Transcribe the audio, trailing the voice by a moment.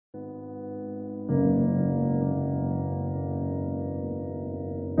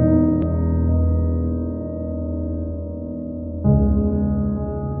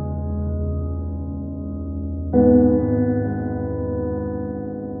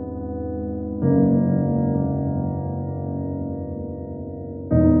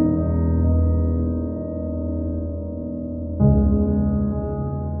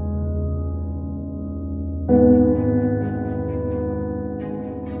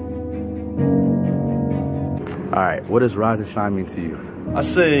All right, what does rise and shine mean to you? I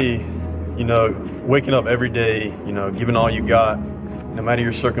say, waking up every day, giving all you got, no matter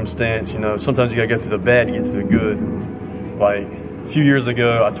your circumstance. Sometimes you gotta go through the bad to get through the good. Like a few years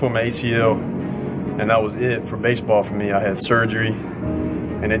ago, I tore my ACL, and that was it for baseball for me. I had surgery,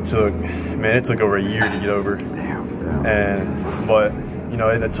 and it took over a year to get over. Damn. But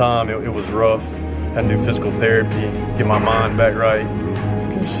at the time, it was rough. Had to do physical therapy, get my mind back right.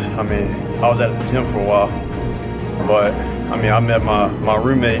 Cause I was at the gym for a while. But I met my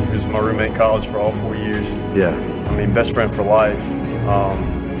roommate, who's my roommate in college for all 4 years. Yeah. Best friend for life. It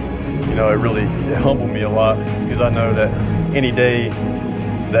humbled me a lot, because I know that any day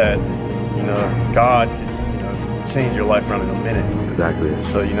that God can change your life around in a minute. Exactly.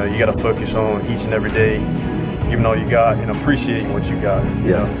 So you got to focus on each and every day, giving all you got and appreciating what you got.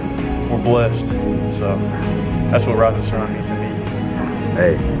 Yes. We're blessed. So that's what rise and shine means to me.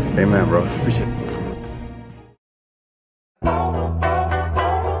 Hey, amen, bro. Appreciate it.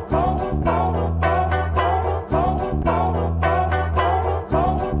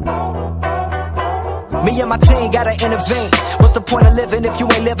 Me and my team gotta intervene. What's the point of living if you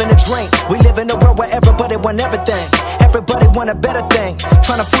ain't living a dream? We live in a world where everybody want everything. Everybody want a better thing.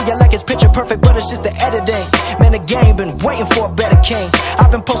 Tryna fool you like it's picture perfect, but it's just the editing. Man, the game been waiting for a better king. I've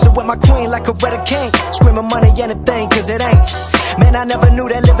been posted with my queen like a red king, screaming money anything, cause it ain't. Man, I never knew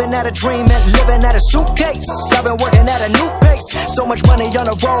that living at a dream meant living at a suitcase. I've been working at a new pace. So much money on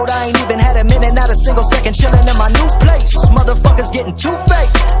the road, I ain't even had a minute, not a single second chilling in my new place. Motherfuckers getting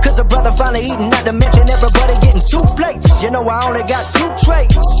two-faced, cause a brother finally eating, not to mention everybody getting 2 plates. I only got 2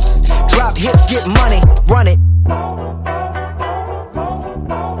 traits. Drop hits, get money, run it.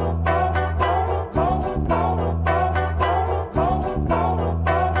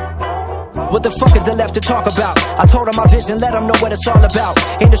 What the fuck is there left to talk about? I told them my vision, let them know what it's all about.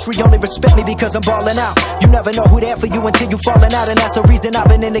 Industry only respect me because I'm balling out. You never know who there for you until you falling out, and that's the reason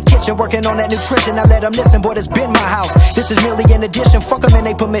I've been in the kitchen working on that nutrition. I let them listen, boy, this been my house. This is merely an addition, fuck them and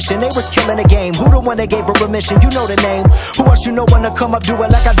they permission. They was killing the game, who the one that gave a remission? You know the name. Who else you know wanna come up, do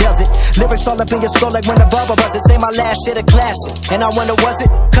it like I does it? Lyrics all up in your skull like when the barber buzz it. Say my last shit a classic, and I wonder was it?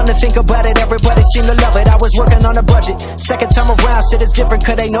 Come to think about it, everybody seemed to love it. I was working on a budget. Second time around, shit is different,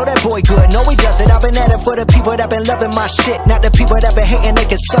 cause they know that boy good. No, he does it. I've been at it for the people that been loving my shit, not the people that been hating, they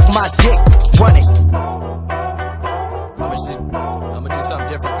can suck my dick. Run it. I'm gonna do something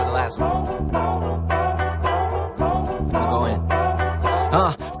different for the last one. I'm gonna go in.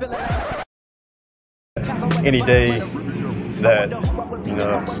 Any day that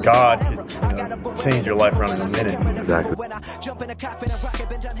God can change your life around in a minute. Exactly.